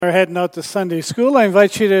Are heading out to Sunday school. I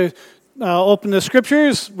invite you to open the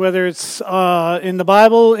scriptures, whether it's in the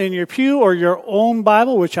Bible, in your pew, or your own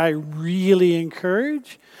Bible, which I really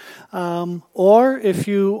encourage. Or if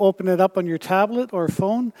you open it up on your tablet or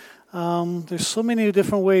phone, there's so many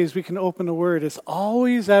different ways we can open the Word. It's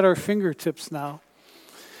always at our fingertips now.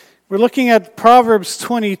 We're looking at Proverbs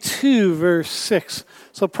 22, verse 6.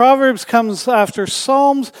 So Proverbs comes after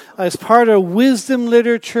Psalms as part of wisdom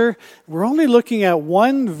literature. We're only looking at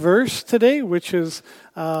one verse today, which is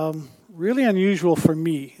really unusual for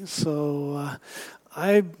me. So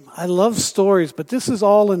I love stories, but this is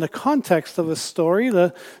all in the context of a story,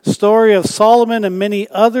 the story of Solomon and many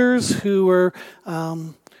others who were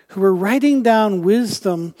writing down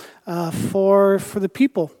wisdom for the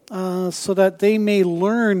people, so that they may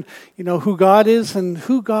learn, who God is and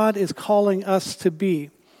who God is calling us to be.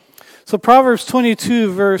 So Proverbs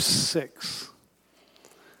 22, verse 6.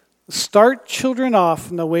 Start children off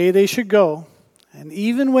in the way they should go, and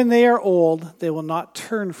even when they are old, they will not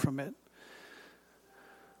turn from it.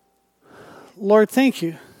 Lord, thank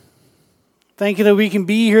you. Thank you that we can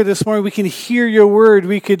be here this morning. We can hear your word.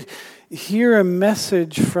 We could hear a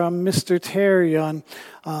message from Mr. Terry on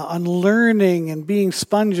learning and being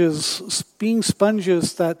sponges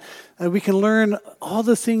that we can learn all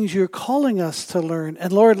the things you're calling us to learn.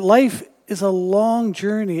 And Lord, life is a long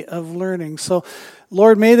journey of learning. So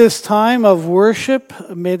Lord, may this time of worship,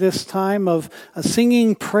 may this time of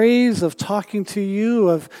singing praise, of talking to you,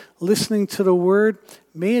 of listening to the word,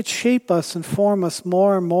 may it shape us and form us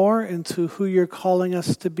more and more into who you're calling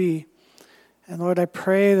us to be. And Lord, I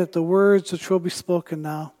pray that the words which will be spoken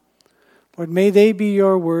now, Lord, may they be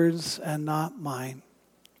your words and not mine.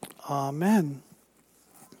 Amen.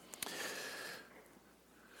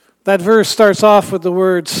 That verse starts off with the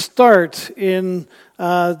word start in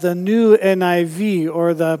the new NIV,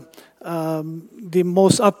 or the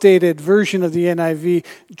most updated version of the NIV.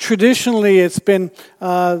 Traditionally, it's been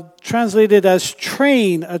translated as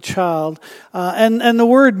train a child, and the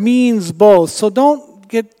word means both. So don't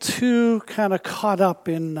get too kind of caught up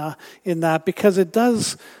in that, because it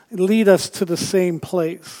does lead us to the same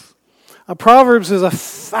place. Proverbs is a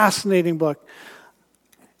fascinating book.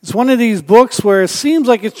 It's one of these books where it seems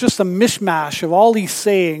like it's just a mishmash of all these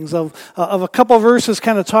sayings, of a couple of verses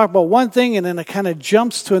kind of talk about one thing, and then it kind of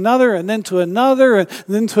jumps to another, and then to another, and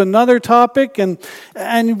then to another topic, and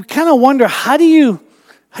you kind of wonder, how do you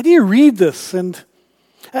read this? And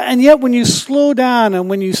yet when you slow down and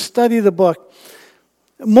when you study the book,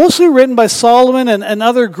 mostly written by Solomon and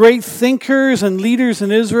other great thinkers and leaders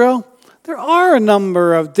in Israel, there are a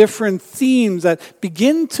number of different themes that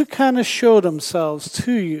begin to kind of show themselves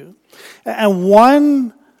to you. And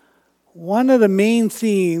one of the main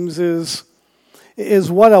themes is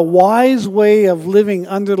what a wise way of living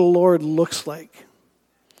under the Lord looks like.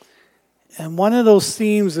 And one of those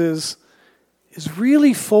themes is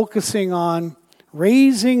really focusing on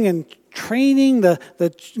raising and training,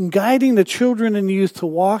 guiding the children and youth to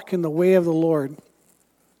walk in the way of the Lord.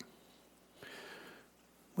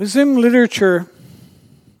 Wisdom literature,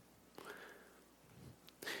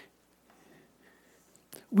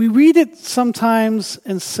 we read it sometimes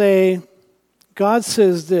and say, God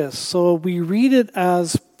says this, so we read it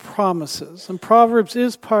as promises. And Proverbs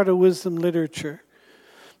is part of wisdom literature.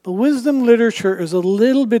 But wisdom literature is a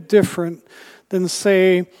little bit different than,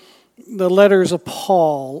 say, the letters of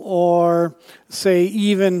Paul, or say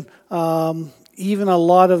even a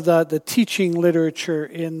lot of the teaching literature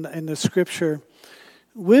in the Scripture.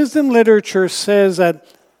 Wisdom literature says that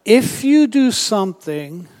if you do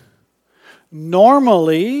something,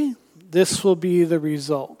 normally this will be the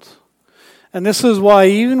result. And this is why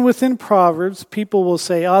even within Proverbs, people will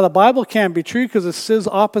say, the Bible can't be true because it says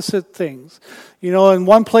opposite things. In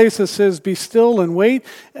one place it says, be still and wait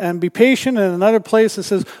and be patient. And in another place it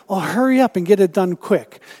says, hurry up and get it done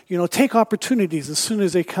quick. Take opportunities as soon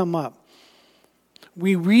as they come up.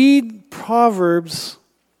 We read Proverbs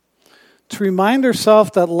to remind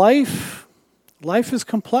ourselves that life is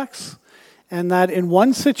complex, and that in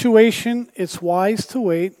one situation it's wise to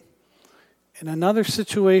wait, in another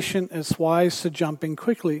situation it's wise to jump in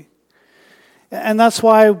quickly. And that's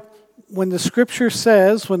why when the Scripture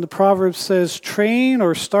says, when the Proverbs says, train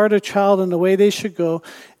or start a child in the way they should go,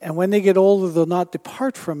 and when they get older they'll not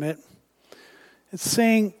depart from it, it's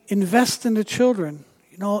saying invest in the children,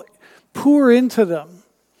 pour into them.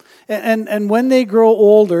 And when they grow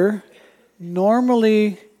older,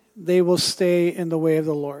 normally they will stay in the way of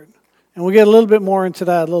the Lord. And we'll get a little bit more into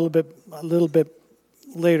that a little bit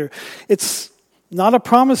later. Not a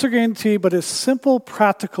promise or guarantee, but a simple,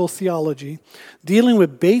 practical theology dealing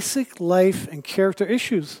with basic life and character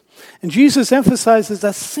issues. And Jesus emphasizes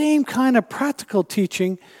that same kind of practical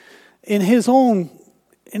teaching in his own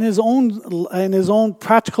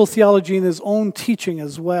practical theology, in his own teaching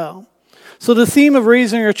as well. So the theme of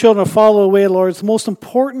raising our children to follow the way of the Lord is the most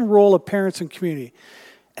important role of parents in community.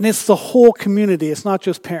 And it's the whole community. It's not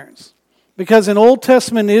just parents. Because in Old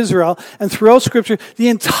Testament Israel and throughout Scripture, the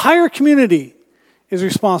entire community is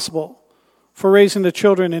responsible for raising the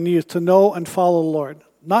children and youth to know and follow the Lord,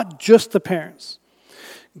 not just the parents.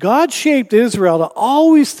 God shaped Israel to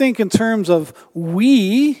always think in terms of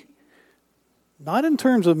we, not in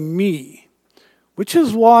terms of me, which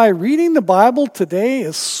is why reading the Bible today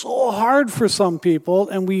is so hard for some people,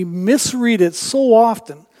 and we misread it so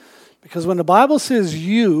often. Because when the Bible says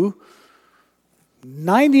you,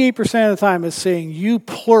 98% of the time it's saying you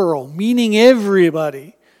plural, meaning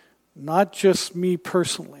everybody, not just me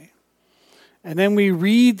personally. And then we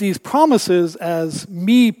read these promises as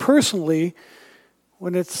me personally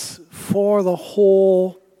when it's for the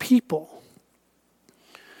whole people.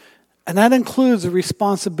 And that includes the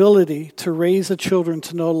responsibility to raise the children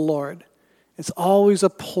to know the Lord. It's always a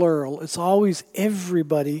plural. It's always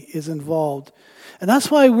everybody is involved. And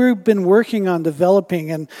that's why we've been working on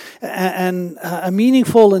developing and a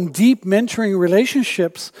meaningful and deep mentoring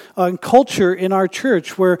relationships and culture in our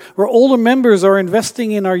church where older members are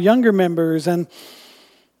investing in our younger members. And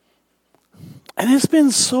it's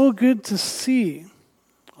been so good to see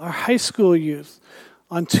our high school youth.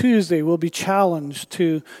 On Tuesday, will be challenged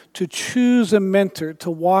to choose a mentor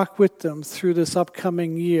to walk with them through this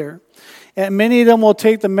upcoming year. And many of them will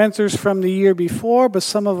take the mentors from the year before, but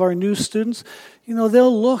some of our new students,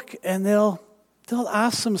 they'll look and they'll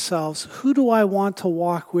ask themselves, who do I want to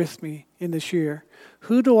walk with me in this year?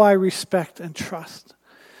 Who do I respect and trust?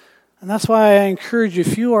 And that's why I encourage you,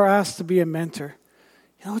 if you are asked to be a mentor,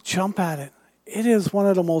 jump at it. It is one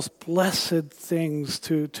of the most blessed things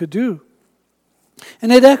to do.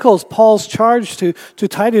 And it echoes Paul's charge to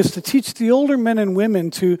Titus to teach the older men and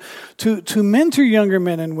women to mentor younger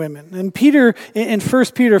men and women. And Peter, in 1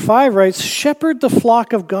 Peter 5, writes, shepherd the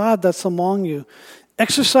flock of God that's among you,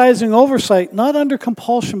 exercising oversight, not under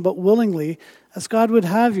compulsion, but willingly, as God would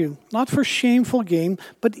have you, not for shameful gain,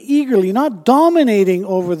 but eagerly, not dominating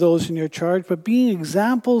over those in your charge, but being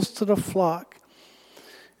examples to the flock.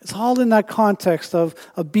 It's all in that context of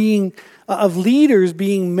leaders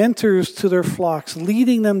being mentors to their flocks,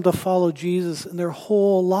 leading them to follow Jesus in their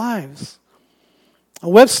whole lives. A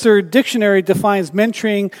Webster dictionary defines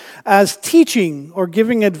mentoring as teaching or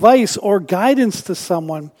giving advice or guidance to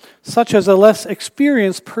someone, such as a less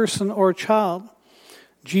experienced person or child.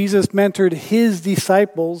 Jesus mentored his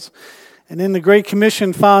disciples, and in the Great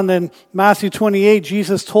Commission found in Matthew 28,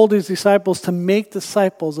 Jesus told his disciples to make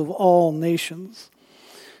disciples of all nations.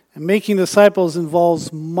 And making disciples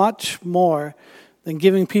involves much more than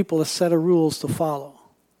giving people a set of rules to follow.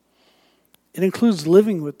 It includes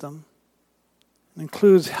living with them. It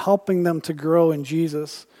includes helping them to grow in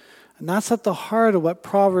Jesus. And that's at the heart of what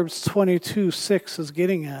Proverbs 22:6 is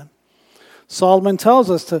getting at. Solomon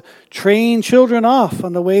tells us to train children off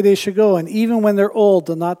on the way they should go, and even when they're old,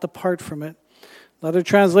 they'll not depart from it. Another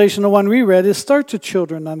translation, the one we read, is start the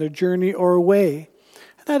children on their journey or way.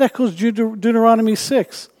 And that echoes Deuteronomy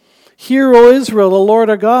 6. Hear, O Israel, the Lord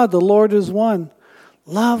our God, the Lord is one.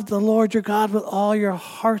 Love the Lord your God with all your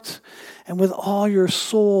heart and with all your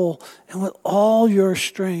soul and with all your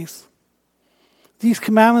strength. These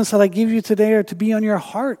commandments that I give you today are to be on your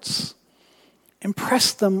hearts.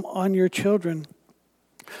 Impress them on your children.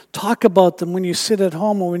 Talk about them when you sit at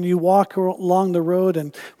home or when you walk along the road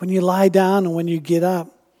and when you lie down and when you get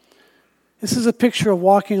up. This is a picture of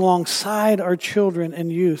walking alongside our children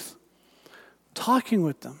and youth. Talking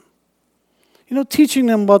with them. Teaching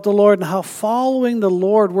them about the Lord and how following the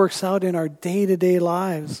Lord works out in our day-to-day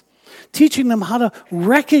lives. Teaching them how to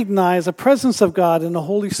recognize the presence of God and the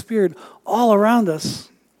Holy Spirit all around us.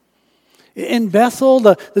 In Bethel,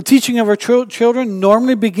 the teaching of our children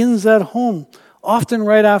normally begins at home, often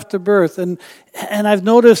right after birth. And I've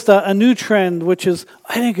noticed a new trend, which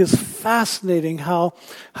I think is fascinating, how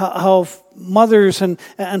mothers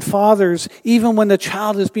and fathers, even when the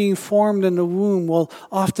child is being formed in the womb, will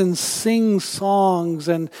often sing songs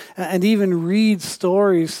and even read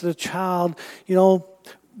stories to the child,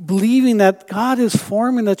 believing that God is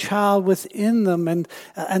forming the child within them and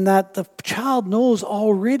that the child knows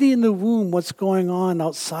already in the womb what's going on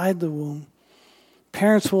outside the womb.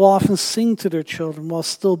 Parents will often sing to their children while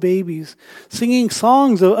still babies, singing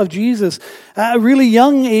songs of Jesus. At really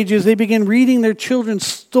young ages, they begin reading their children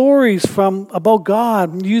stories about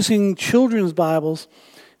God using children's Bibles.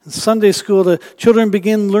 In Sunday school, the children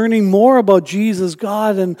begin learning more about Jesus,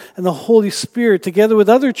 God, and the Holy Spirit together with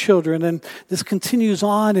other children. And this continues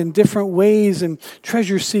on in different ways in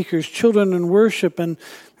Treasure Seekers, Children in Worship. And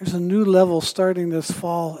there's a new level starting this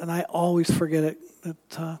fall, and I always forget it.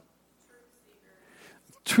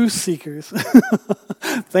 Truth Seekers.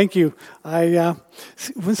 Thank you.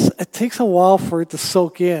 It takes a while for it to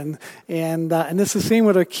soak in, and it's the same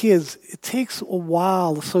with our kids. It takes a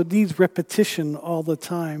while, so it needs repetition all the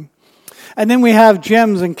time. And then we have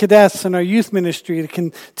GEMS and cadets in our youth ministry to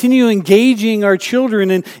continue engaging our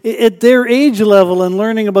children at their age level and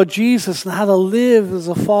learning about Jesus and how to live as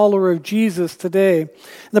a follower of Jesus today. And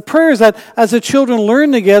the prayer is that as the children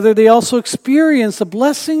learn together, they also experience the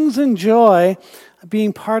blessings and joy of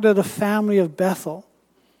being part of the family of Bethel,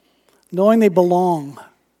 knowing they belong,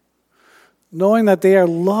 knowing that they are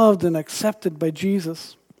loved and accepted by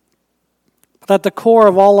Jesus. But at the core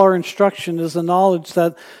of all our instruction is the knowledge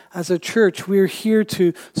that as a church, we are here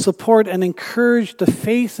to support and encourage the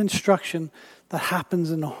faith instruction that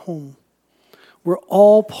happens in the home. We're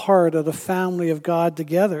all part of the family of God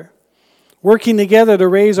together, working together to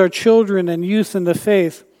raise our children and youth in the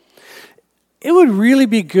faith. It would really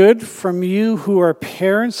be good from you who are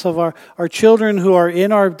parents of our children who are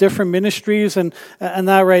in our different ministries and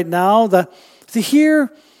that right now, to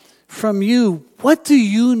hear from you, what do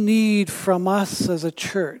you need from us as a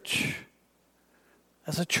church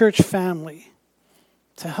family,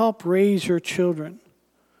 to help raise your children?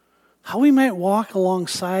 How we might walk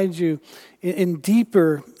alongside you in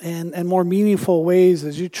deeper and more meaningful ways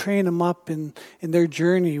as you train them up in their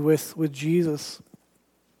journey with Jesus.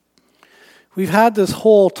 We've had this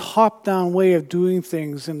whole top-down way of doing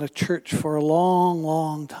things in the church for a long,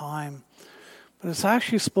 long time. But it's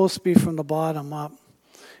actually supposed to be from the bottom up.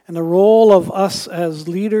 And the role of us as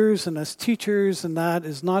leaders and as teachers and that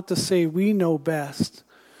is not to say we know best,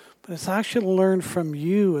 but it's actually to learn from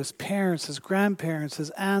you as parents, as grandparents, as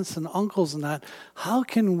aunts and uncles and that. How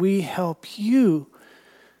can we help you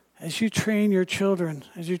as you train your children,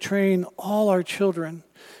 as you train all our children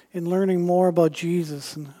in learning more about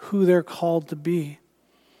Jesus and who they're called to be?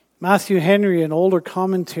 Matthew Henry, an older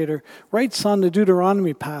commentator, writes on the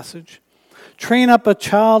Deuteronomy passage, "Train up a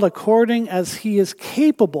child according as he is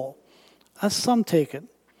capable, as some take it,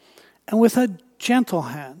 and with a gentle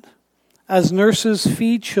hand, as nurses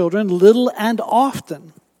feed children little and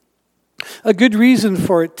often. A good reason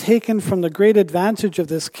for it, taken from the great advantage of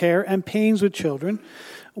this care and pains with children,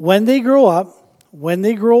 when they grow up, when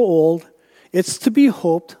they grow old, it's to be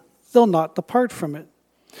hoped they'll not depart from it.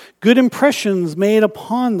 Good impressions made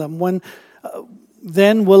upon them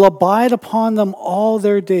then will abide upon them all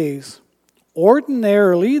their days.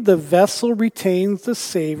 Ordinarily, the vessel retains the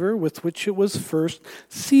savor with which it was first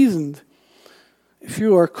seasoned." If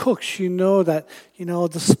you are cooks, you know that,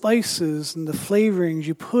 the spices and the flavorings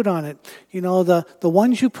you put on it, the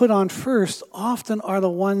ones you put on first often are the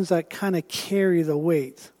ones that kind of carry the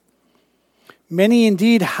weight. Many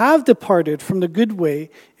indeed have departed from the good way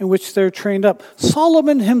in which they're trained up.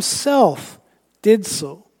 Solomon himself did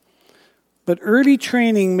so. But early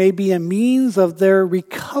training may be a means of their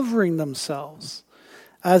recovering themselves,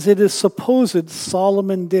 as it is supposed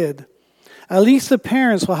Solomon did. At least the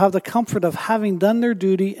parents will have the comfort of having done their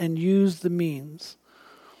duty and used the means.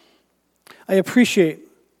 I appreciate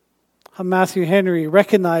how Matthew Henry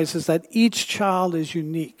recognizes that each child is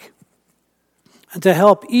unique, and to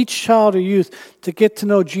help each child or youth to get to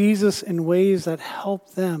know Jesus in ways that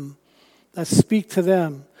help them, that speak to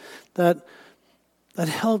them, that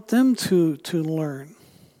help them to learn,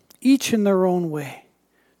 each in their own way,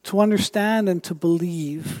 to understand and to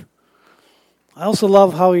believe. I also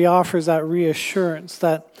love how he offers that reassurance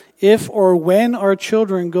that if or when our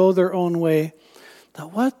children go their own way,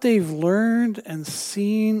 that what they've learned and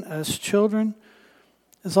seen as children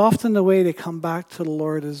is often the way they come back to the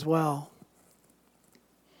Lord as well.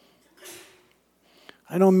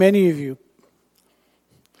 I know many of you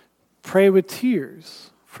pray with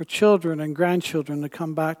tears for children and grandchildren to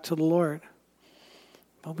come back to the Lord.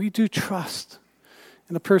 But we do trust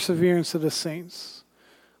in the perseverance of the saints.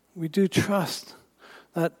 We do trust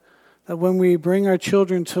that when we bring our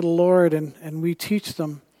children to the Lord and we teach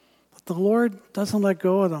them, that the Lord doesn't let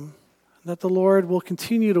go of them, that the Lord will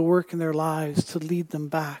continue to work in their lives to lead them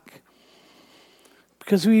back.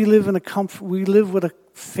 Because we live with a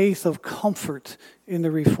faith of comfort in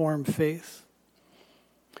the Reformed faith.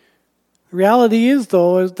 The reality is,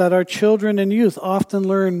 though, is that our children and youth often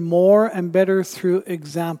learn more and better through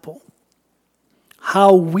example.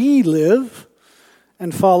 How we live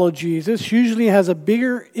and follow Jesus usually has a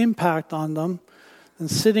bigger impact on them than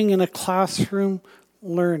sitting in a classroom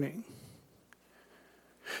learning.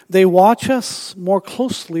 They watch us more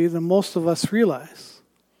closely than most of us realize.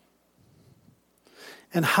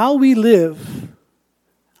 And how we live,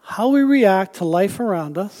 how we react to life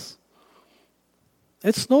around us,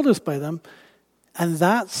 it's noticed by them, and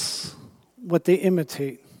that's what they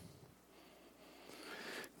imitate.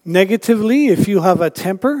 Negatively, if you have a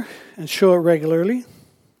temper and show it regularly,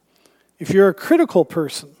 if you're a critical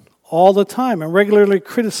person all the time and regularly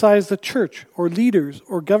criticize the church or leaders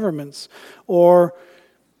or governments or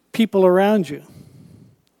people around you,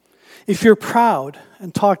 if you're proud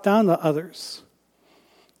and talk down to others,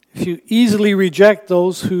 if you easily reject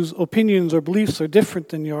those whose opinions or beliefs are different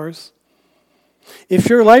than yours, if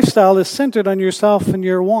your lifestyle is centered on yourself and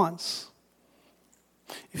your wants,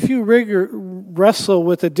 if you wrestle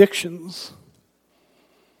with addictions,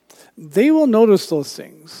 they will notice those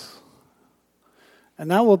things, and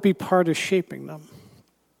that will be part of shaping them.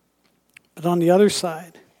 But on the other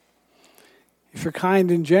side, if you're kind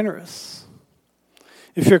and generous,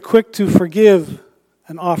 if you're quick to forgive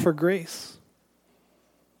and offer grace,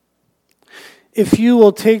 if you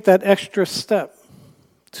will take that extra step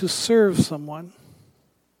to serve someone,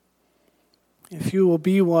 if you will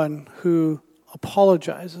be one who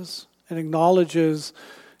apologizes and acknowledges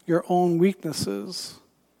your own weaknesses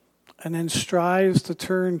and then strives to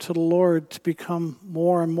turn to the Lord to become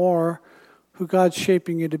more and more who God's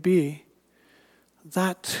shaping you to be,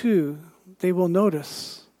 that too they will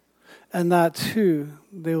notice, and that too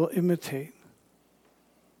they will imitate.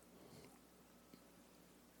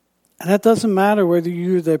 And that doesn't matter whether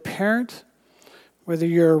you're the parent, whether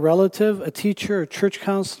you're a relative, a teacher, a church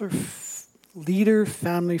counselor, leader,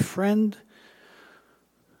 family friend,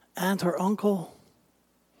 aunt or uncle.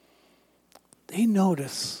 They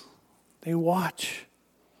notice, they watch,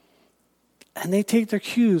 and they take their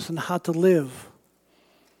cues on how to live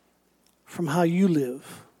from how you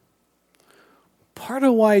live. Part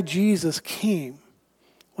of why Jesus came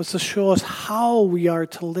was to show us how we are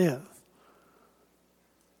to live.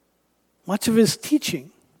 Much of his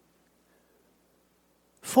teaching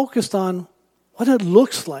focused on what it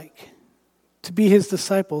looks like to be his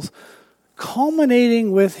disciples,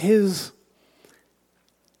 culminating with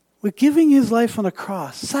giving his life on a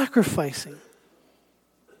cross, sacrificing,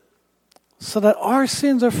 so that our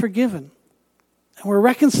sins are forgiven and we're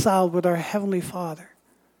reconciled with our Heavenly Father.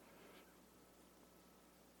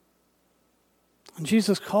 And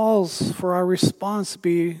Jesus calls for our response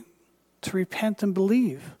to repent and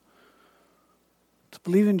believe. To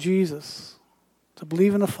believe in Jesus, to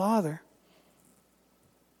believe in the Father.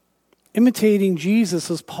 Imitating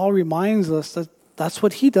Jesus, as Paul reminds us, that's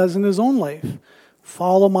what he does in his own life.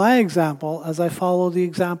 Follow my example as I follow the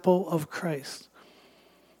example of Christ.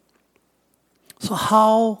 So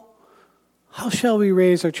how shall we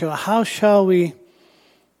raise our children? How shall we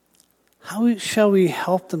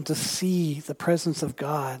help them to see the presence of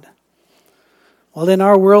God? Well, in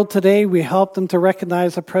our world today, we help them to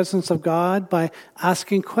recognize the presence of God by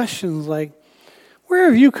asking questions like, where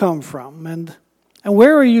have you come from? And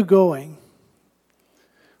where are you going?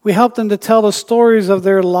 We help them to tell the stories of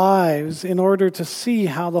their lives in order to see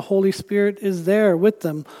how the Holy Spirit is there with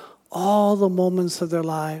them all the moments of their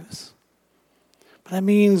lives. But that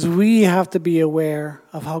means we have to be aware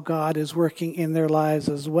of how God is working in their lives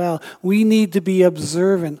as well. We need to be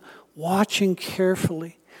observant, watching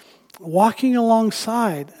carefully, walking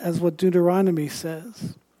alongside, as what Deuteronomy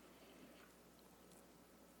says.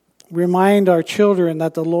 Remind our children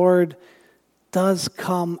that the Lord does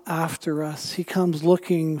come after us. He comes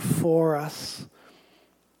looking for us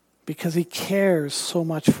because he cares so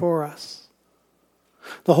much for us.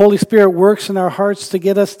 The Holy Spirit works in our hearts to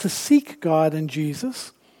get us to seek God and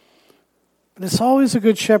Jesus. But it's always a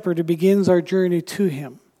good shepherd who begins our journey to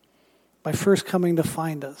him by first coming to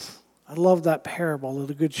find us. I love that parable of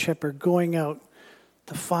the good shepherd going out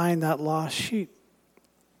to find that lost sheep.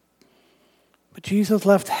 But Jesus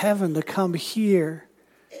left heaven to come here,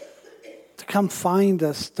 to come find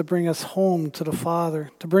us, to bring us home to the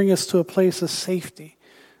Father, to bring us to a place of safety,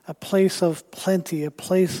 a place of plenty, a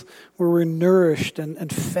place where we're nourished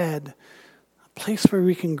and fed, a place where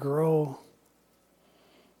we can grow.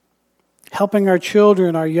 Helping our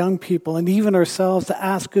children, our young people, and even ourselves to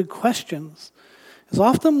ask good questions is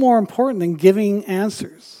often more important than giving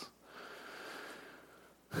answers.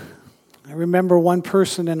 I remember one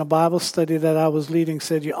person in a Bible study that I was leading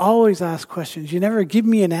said, you always ask questions. You never give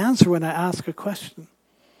me an answer when I ask a question.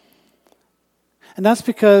 And that's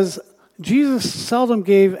because Jesus seldom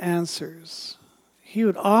gave answers. He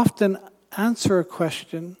would often answer a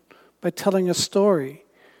question by telling a story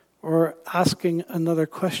or asking another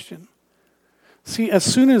question. See, as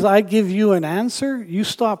soon as I give you an answer, you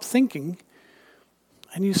stop thinking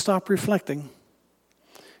and you stop reflecting.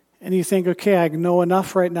 And you think, okay, I know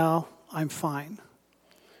enough right now, I'm fine.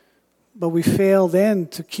 But we fail then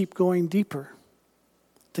to keep going deeper,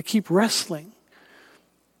 to keep wrestling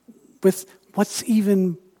with what's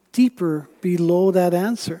even deeper below that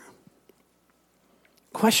answer.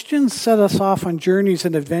 Questions set us off on journeys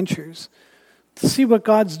and adventures to see what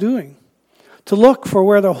God's doing, to look for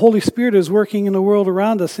where the Holy Spirit is working in the world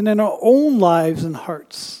around us and in our own lives and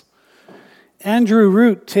hearts. Andrew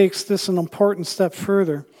Root takes this an important step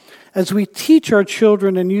further. As we teach our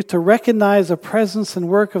children and youth to recognize the presence and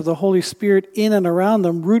work of the Holy Spirit in and around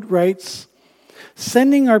them, Root writes,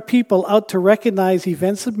 sending our people out to recognize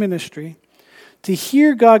events of ministry, to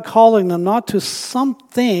hear God calling them not to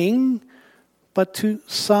something, but to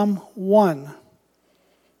someone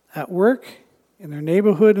at work, in their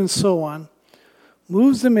neighborhood, and so on,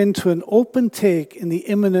 moves them into an open take in the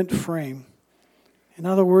immanent frame. In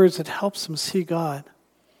other words, it helps them see God.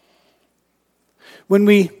 When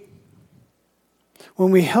we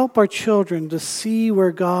help our children to see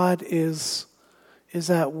where God is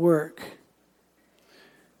at work,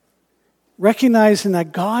 recognizing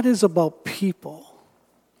that God is about people,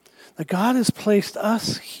 that God has placed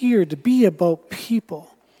us here to be about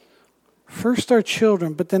people. First our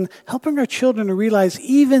children, but then helping our children to realize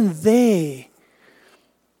even they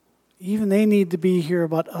need to be here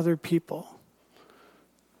about other people.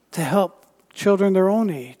 To help children their own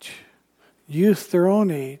age, youth their own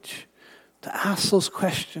age, to ask those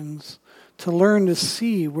questions, to learn to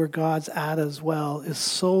see where God's at as well is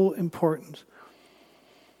so important.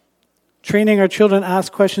 Training our children to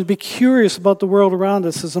ask questions, be curious about the world around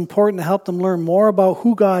us is important to help them learn more about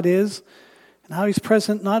who God is and how He's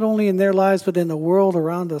present not only in their lives but in the world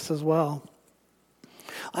around us as well.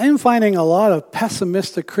 I am finding a lot of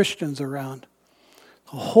pessimistic Christians around.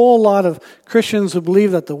 A whole lot of Christians who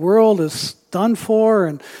believe that the world is done for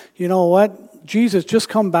and you know what? Jesus just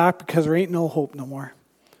come back because there ain't no hope no more.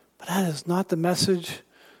 But that is not the message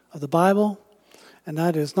of the Bible, and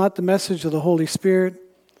that is not the message of the Holy Spirit.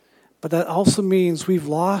 But that also means we've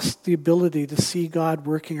lost the ability to see God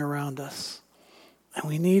working around us. And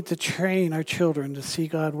we need to train our children to see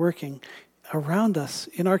God working around us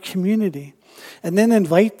in our community. And then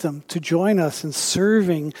invite them to join us in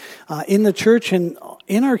serving in the church and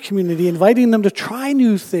in our community, inviting them to try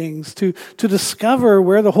new things, to discover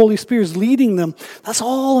where the Holy Spirit is leading them. That's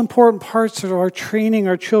all important parts of our training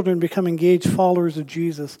our children to become engaged followers of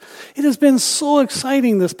Jesus. It has been so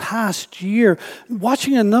exciting this past year,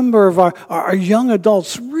 watching a number of our young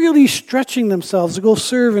adults really stretching themselves to go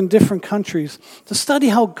serve in different countries, to study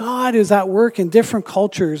how God is at work in different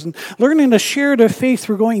cultures, and learning to share their faith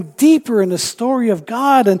through going deeper in the story of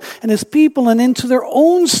God and His people and into their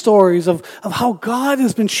own stories of how God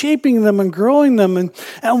has been shaping them and growing them, and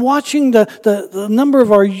watching the number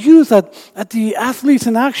of our youth at the Athletes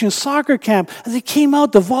in Action soccer camp as they came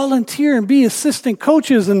out to volunteer and be assistant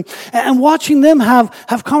coaches, and watching them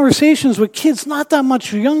have conversations with kids not that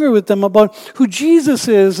much younger with them about who Jesus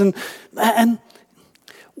is, and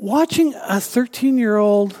watching a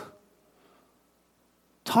 13-year-old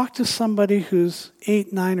talk to somebody who's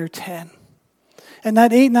 8, 9, or 10. And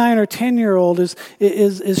that 8, 9, or 10-year-old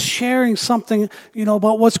is sharing something,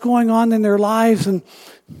 about what's going on in their lives. And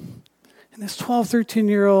this 12,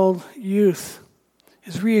 13-year-old youth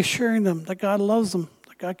is reassuring them that God loves them,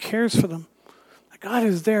 that God cares for them, that God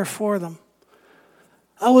is there for them.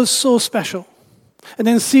 That was so special. And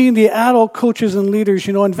then seeing the adult coaches and leaders,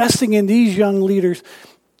 investing in these young leaders.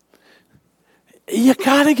 You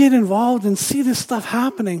got to get involved and see this stuff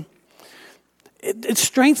happening. It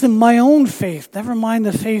strengthened my own faith, never mind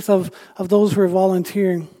the faith of those who are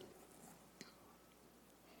volunteering.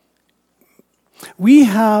 We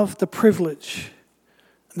have the privilege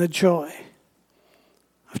and the joy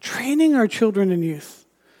of training our children and youth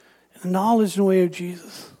in the knowledge and way of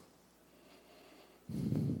Jesus.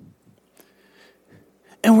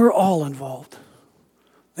 And we're all involved.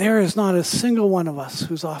 There is not a single one of us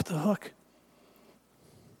who's off the hook.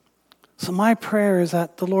 So my prayer is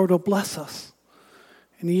that the Lord will bless us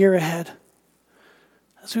in the year ahead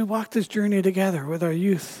as we walk this journey together with our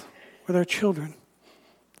youth, with our children,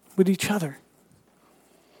 with each other,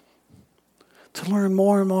 to learn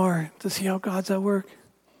more and more, to see how God's at work,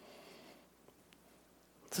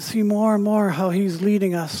 to see more and more how He's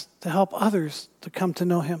leading us to help others to come to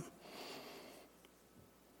know Him,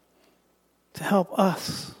 to help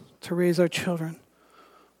us to raise our children,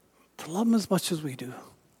 to love them as much as we do,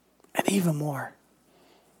 and even more.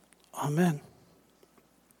 Amen.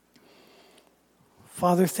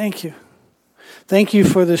 Father, thank you. Thank you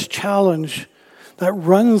for this challenge that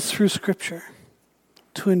runs through Scripture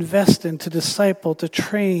to invest in, to disciple, to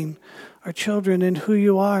train our children in who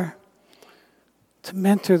you are, to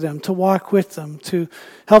mentor them, to walk with them, to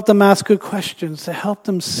help them ask good questions, to help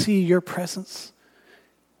them see your presence.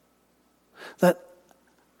 That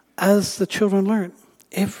as the children learn,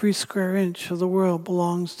 every square inch of the world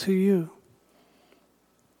belongs to you.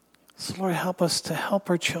 So Lord, help us to help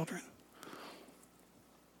our children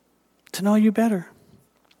to know you better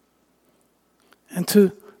and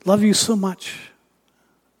to love you so much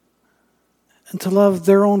and to love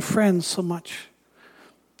their own friends so much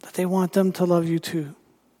that they want them to love you too.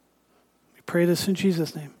 We pray this in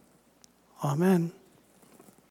Jesus' name. Amen.